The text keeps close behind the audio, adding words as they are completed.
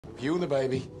You and the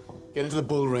baby get into the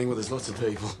bull ring where there's lots of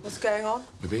people. What's going on?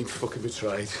 We're being fucking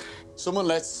betrayed. Someone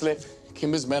let slip.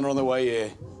 Kimber's men are on their way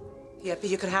here. Yeah, but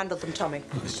you can handle them, Tommy.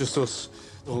 It's just us.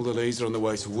 All the Lees are on the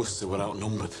way to Worcester. We're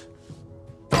outnumbered.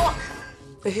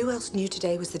 But who else knew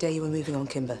today was the day you were moving on,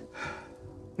 Kimber?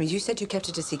 I mean, you said you kept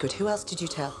it a secret. Who else did you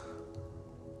tell?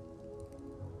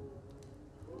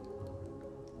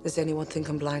 Does anyone think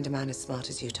I'm blind a man as smart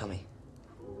as you, Tommy?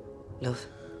 Love,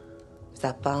 is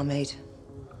that Barmaid?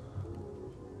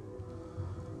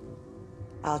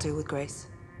 I'll deal with Grace.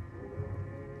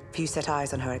 If you set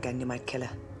eyes on her again, you might kill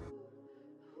her.